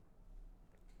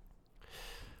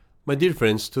My dear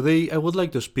friends, today I would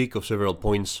like to speak of several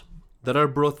points that are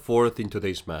brought forth in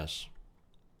today's Mass.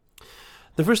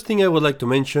 The first thing I would like to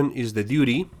mention is the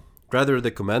duty, rather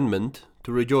the commandment,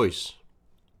 to rejoice.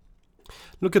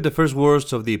 Look at the first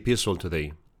words of the epistle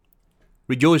today.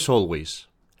 Rejoice always.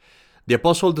 The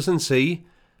apostle doesn't say,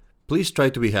 please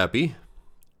try to be happy.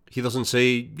 He doesn't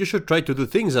say, you should try to do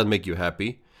things that make you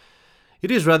happy. It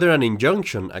is rather an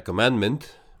injunction, a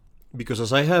commandment, because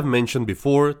as I have mentioned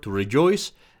before, to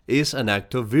rejoice is an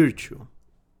act of virtue.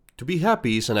 To be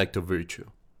happy is an act of virtue.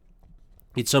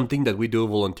 It's something that we do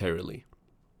voluntarily.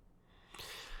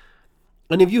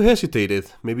 And if you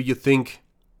hesitated, maybe you think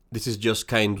this is just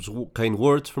kind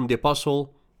words from the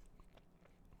apostle,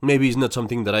 maybe it's not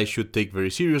something that I should take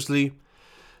very seriously,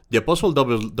 the apostle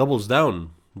doubles down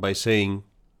by saying,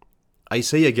 I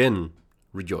say again,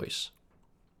 rejoice.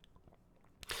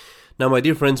 Now, my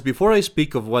dear friends, before I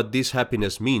speak of what this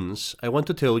happiness means, I want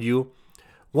to tell you,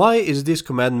 why is this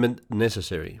commandment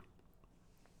necessary?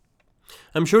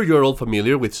 I'm sure you're all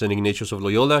familiar with St. Ignatius of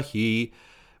Loyola. He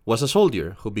was a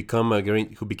soldier who became a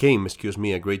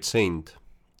great saint,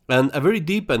 and a very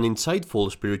deep and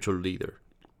insightful spiritual leader.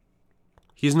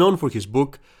 He is known for his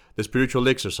book, The Spiritual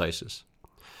Exercises,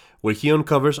 where he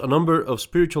uncovers a number of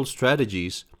spiritual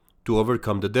strategies to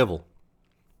overcome the devil.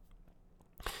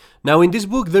 Now, in this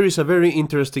book, there is a very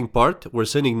interesting part where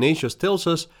St. Ignatius tells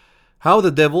us how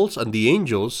the devils and the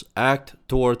angels act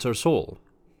towards our soul.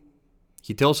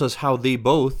 He tells us how they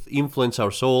both influence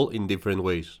our soul in different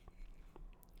ways.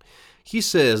 He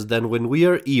says that when we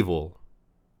are evil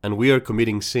and we are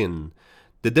committing sin,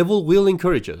 the devil will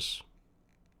encourage us.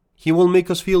 He will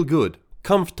make us feel good,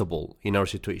 comfortable in our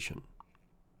situation.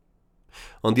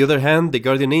 On the other hand, the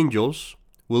guardian angels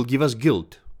will give us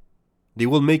guilt. They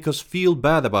will make us feel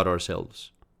bad about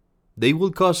ourselves. They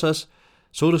will cause us,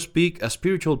 so to speak, a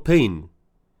spiritual pain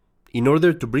in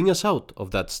order to bring us out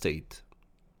of that state.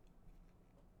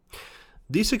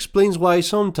 This explains why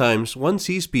sometimes one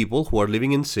sees people who are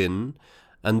living in sin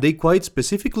and they quite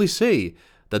specifically say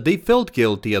that they felt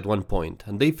guilty at one point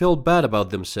and they felt bad about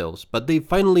themselves, but they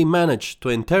finally managed to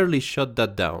entirely shut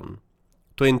that down,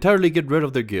 to entirely get rid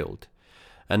of their guilt,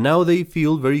 and now they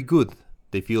feel very good,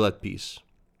 they feel at peace.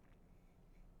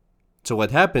 So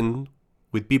what happened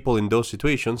with people in those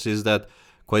situations is that,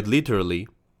 quite literally,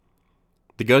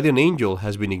 the guardian angel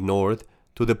has been ignored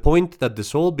to the point that the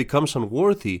soul becomes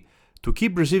unworthy to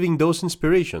keep receiving those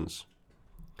inspirations.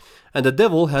 And the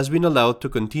devil has been allowed to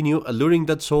continue alluring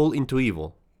that soul into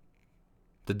evil.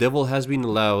 The devil has been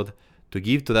allowed to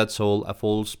give to that soul a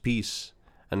false peace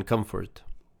and comfort.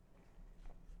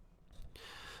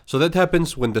 So that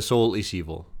happens when the soul is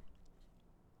evil.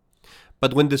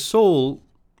 But when the soul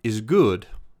is good,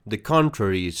 the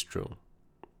contrary is true.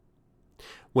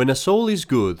 When a soul is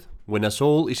good, when a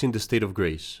soul is in the state of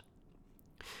grace,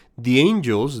 the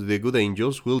angels, the good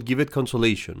angels, will give it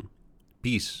consolation,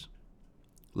 peace,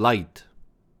 light,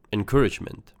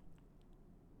 encouragement.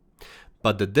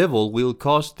 But the devil will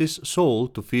cause this soul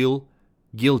to feel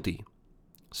guilty,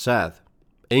 sad,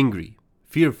 angry,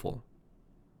 fearful.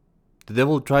 The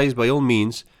devil tries by all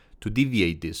means to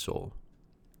deviate this soul.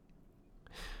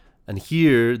 And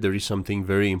here there is something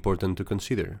very important to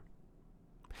consider.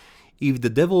 If the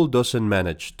devil doesn't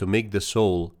manage to make the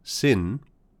soul sin,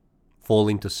 fall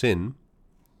into sin,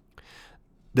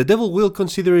 the devil will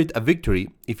consider it a victory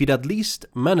if it at least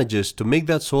manages to make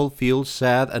that soul feel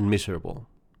sad and miserable.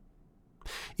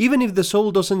 Even if the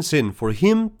soul doesn't sin, for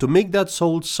him to make that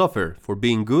soul suffer for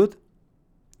being good,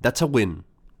 that's a win.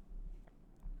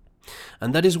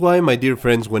 And that is why, my dear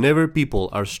friends, whenever people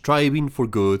are striving for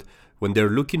good, when they're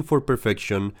looking for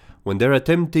perfection, when they're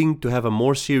attempting to have a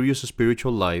more serious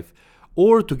spiritual life,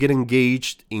 or to get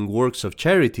engaged in works of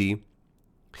charity,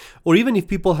 or even if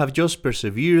people have just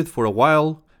persevered for a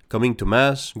while, coming to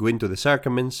Mass, going to the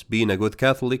sacraments, being a good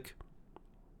Catholic,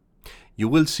 you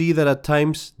will see that at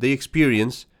times they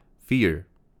experience fear,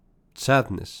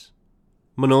 sadness,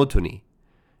 monotony,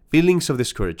 feelings of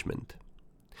discouragement.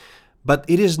 But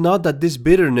it is not that this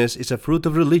bitterness is a fruit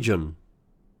of religion.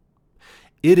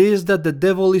 It is that the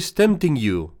devil is tempting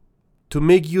you to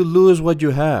make you lose what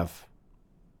you have.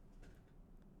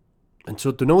 And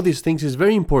so to know these things is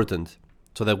very important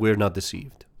so that we're not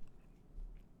deceived.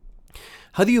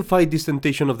 How do you fight this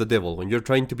temptation of the devil when you're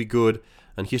trying to be good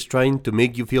and he's trying to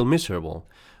make you feel miserable?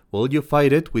 Well, you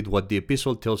fight it with what the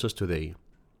epistle tells us today.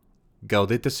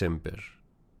 Gaudete semper.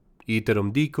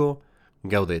 Iterum dico,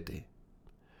 gaudete.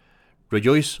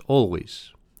 Rejoice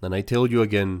always. And I tell you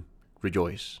again,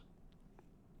 rejoice.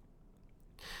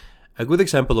 A good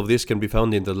example of this can be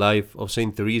found in the life of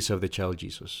Saint Teresa of the Child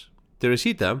Jesus.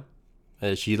 Teresita,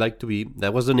 as she liked to be,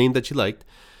 that was the name that she liked,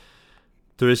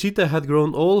 Teresita had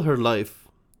grown all her life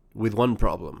with one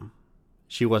problem.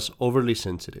 She was overly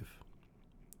sensitive.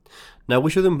 Now, we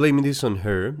shouldn't blame this on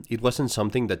her. It wasn't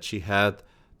something that she had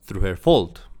through her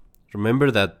fault.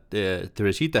 Remember that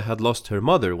Teresita had lost her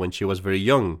mother when she was very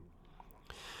young.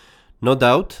 No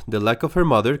doubt, the lack of her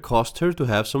mother caused her to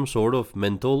have some sort of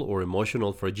mental or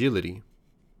emotional fragility.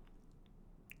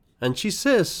 And she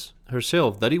says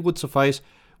herself that it would suffice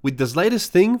with the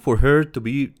slightest thing for her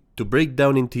to break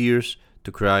down in tears,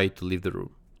 to cry, to leave the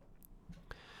room.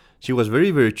 She was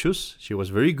very virtuous, she was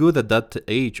very good at that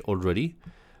age already,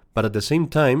 but at the same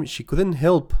time she couldn't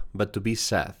help but to be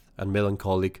sad and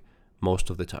melancholic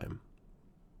most of the time.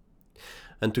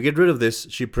 And to get rid of this,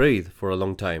 she prayed for a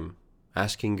long time,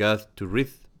 asking God to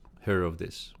rid her of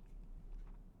this.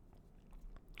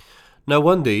 Now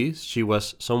one day she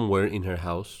was somewhere in her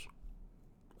house,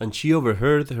 and she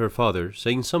overheard her father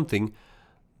saying something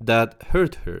that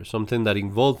hurt her, something that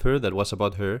involved her, that was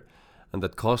about her, and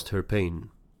that caused her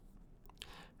pain.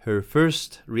 Her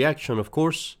first reaction, of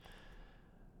course,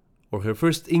 or her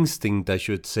first instinct, I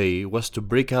should say, was to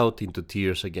break out into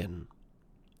tears again.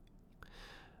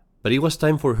 But it was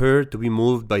time for her to be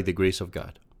moved by the grace of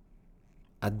God.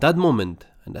 At that moment,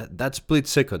 and at that split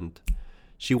second,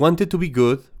 she wanted to be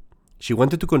good, she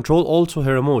wanted to control also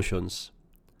her emotions.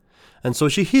 And so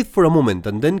she hid for a moment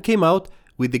and then came out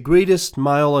with the greatest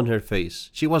smile on her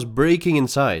face. She was breaking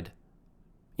inside.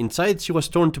 Inside she was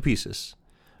torn to pieces,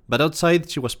 but outside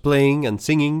she was playing and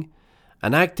singing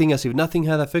and acting as if nothing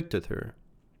had affected her.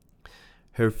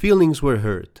 Her feelings were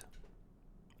hurt,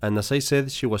 and as I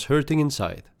said, she was hurting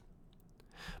inside.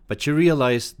 But she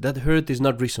realized that hurt is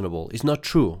not reasonable, it's not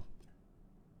true.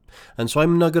 And so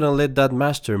I'm not going to let that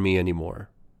master me anymore.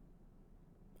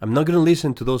 I'm not going to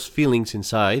listen to those feelings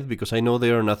inside because I know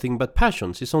they are nothing but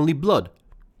passions, it's only blood.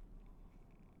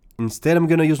 Instead, I'm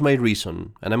going to use my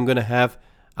reason, and I'm going to have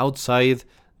outside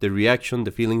the reaction,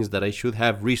 the feelings that I should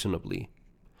have reasonably.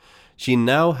 She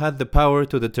now had the power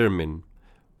to determine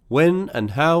when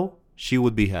and how she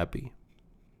would be happy.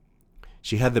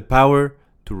 She had the power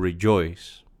to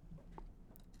rejoice.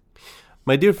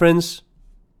 My dear friends,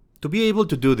 to be able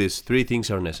to do this, 3 things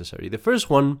are necessary. The first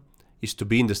one is to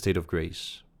be in the state of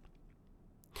grace.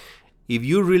 If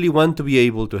you really want to be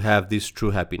able to have this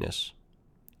true happiness,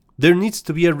 there needs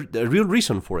to be a real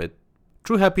reason for it.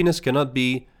 True happiness cannot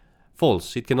be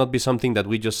false. It cannot be something that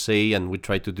we just say and we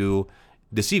try to do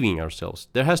deceiving ourselves.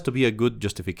 There has to be a good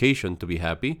justification to be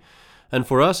happy. And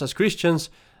for us as Christians,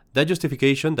 that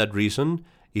justification, that reason,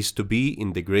 is to be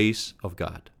in the grace of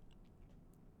God.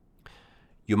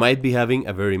 You might be having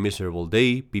a very miserable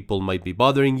day. People might be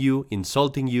bothering you,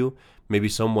 insulting you. Maybe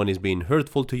someone is being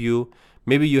hurtful to you.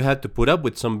 Maybe you had to put up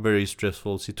with some very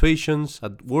stressful situations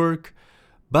at work.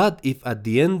 But if at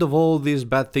the end of all these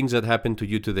bad things that happened to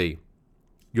you today,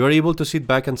 you are able to sit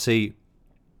back and say,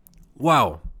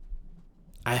 wow,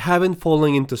 I haven't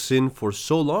fallen into sin for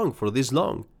so long, for this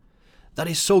long. That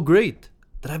is so great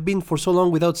that I've been for so long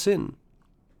without sin.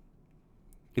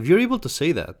 If you're able to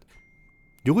say that,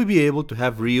 you will be able to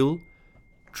have real,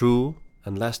 true,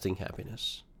 and lasting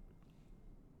happiness.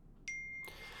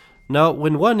 Now,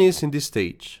 when one is in this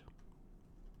stage,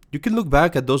 you can look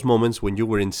back at those moments when you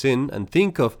were in sin and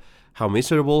think of how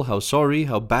miserable, how sorry,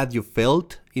 how bad you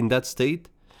felt in that state,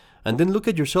 and then look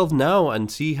at yourself now and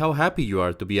see how happy you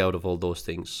are to be out of all those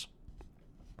things.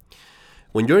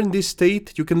 When you're in this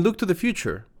state, you can look to the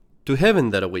future, to heaven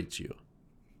that awaits you.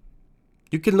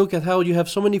 You can look at how you have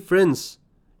so many friends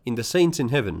in the saints in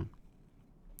heaven.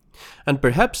 And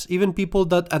perhaps even people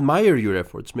that admire your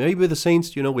efforts. Maybe the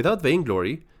saints, without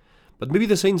vainglory, but maybe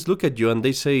the saints look at you and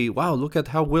they say, wow, look at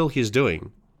how well he's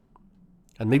doing.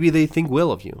 And maybe they think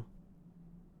well of you.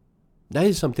 That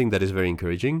is something that is very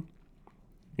encouraging.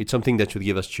 It's something that should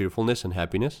give us cheerfulness and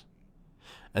happiness.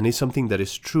 And it's something that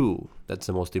is true. That's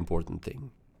the most important thing.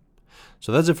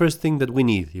 So that's the first thing that we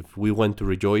need if we want to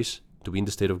rejoice, to be in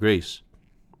the state of grace.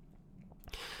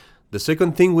 The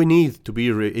second thing we need to be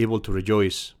able to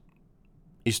rejoice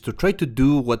is to try to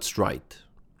do what's right.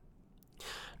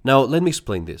 Now, let me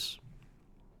explain this.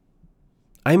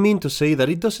 I mean to say that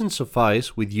it doesn't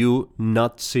suffice with you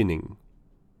not sinning.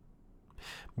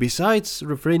 Besides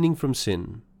refraining from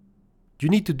sin, you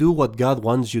need to do what God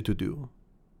wants you to do.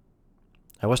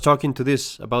 I was talking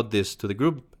about this to the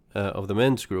group of the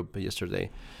men's group yesterday.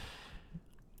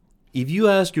 If you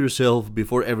ask yourself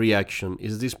before every action,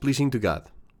 is this pleasing to God?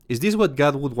 Is this what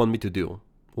God would want me to do?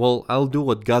 Well, I'll do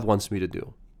what God wants me to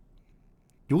do.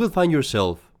 You will find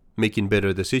yourself making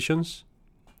better decisions,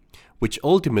 which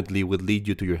ultimately will lead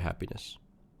you to your happiness.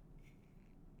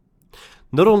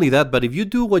 Not only that, but if you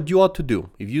do what you ought to do,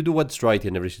 if you do what's right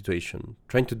in every situation,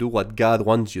 trying to do what God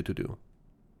wants you to do,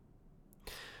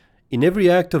 in every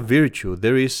act of virtue,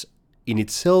 there is in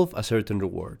itself a certain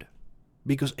reward.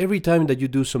 Because every time that you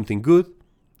do something good,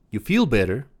 you feel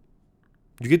better,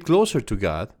 you get closer to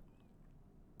God,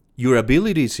 your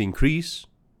abilities increase,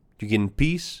 you gain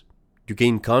peace, you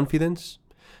gain confidence.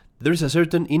 There is a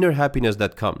certain inner happiness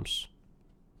that comes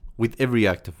with every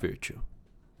act of virtue.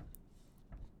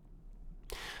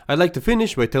 I'd like to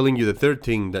finish by telling you the third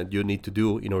thing that you need to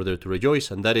do in order to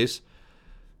rejoice, and that is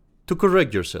to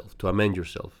correct yourself, to amend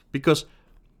yourself. Because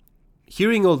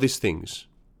hearing all these things,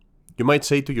 you might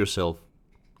say to yourself,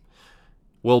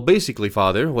 well, basically,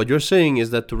 Father, what you're saying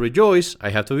is that to rejoice, I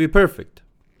have to be perfect.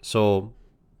 So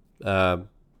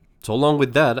along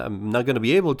with that, I'm not going to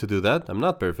be able to do that. I'm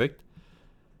not perfect.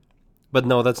 But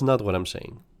no, that's not what I'm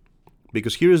saying.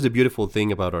 Because here is the beautiful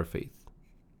thing about our faith.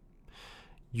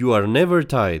 You are never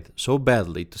tied so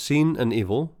badly to sin and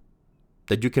evil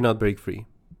that you cannot break free.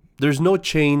 There's no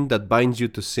chain that binds you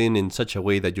to sin in such a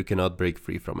way that you cannot break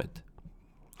free from it.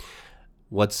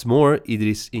 What's more, it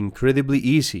is incredibly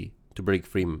easy to break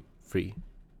free.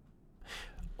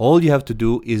 All you have to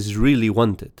do is really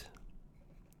want it.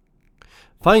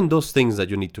 Find those things that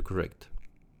you need to correct.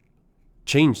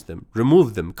 Change them,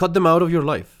 remove them, cut them out of your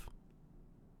life.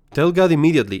 Tell God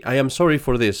immediately, I am sorry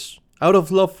for this. Out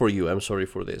of love for you, I'm sorry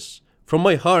for this. From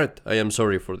my heart, I am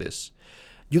sorry for this.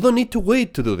 You don't need to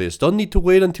wait to do this. Don't need to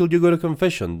wait until you go to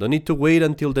confession. Don't need to wait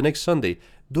until the next Sunday.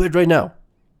 Do it right now.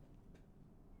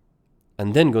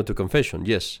 And then go to confession,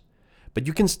 yes. But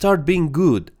you can start being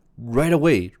good right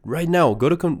away, right now. Go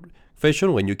to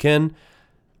confession when you can.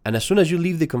 And as soon as you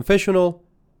leave the confessional,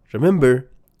 remember,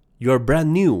 you are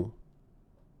brand new.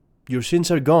 Your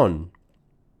sins are gone.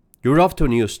 You're off to a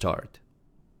new start.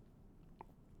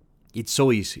 It's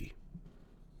so easy.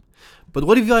 But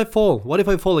what if I fall? What if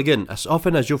I fall again? As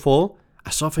often as you fall,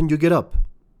 as often you get up.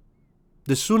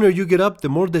 The sooner you get up, the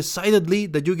more decidedly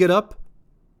that you get up,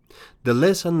 the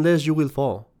less and less you will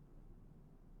fall.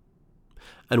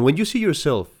 And when you see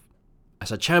yourself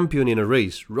as a champion in a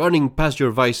race, running past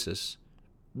your vices,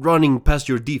 running past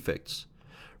your defects,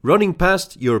 running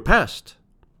past your past,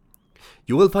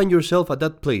 you will find yourself at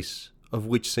that place of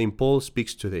which St. Paul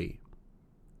speaks today,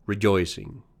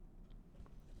 rejoicing.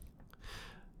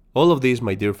 All of this,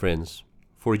 my dear friends,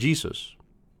 for Jesus,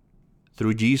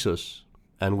 through Jesus,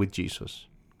 and with Jesus,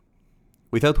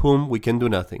 without whom we can do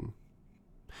nothing,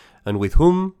 and with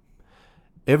whom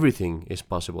everything is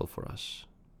possible for us.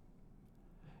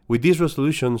 With these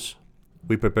resolutions,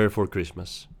 we prepare for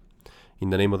Christmas. In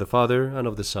the name of the Father, and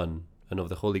of the Son, and of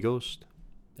the Holy Ghost.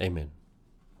 Amen.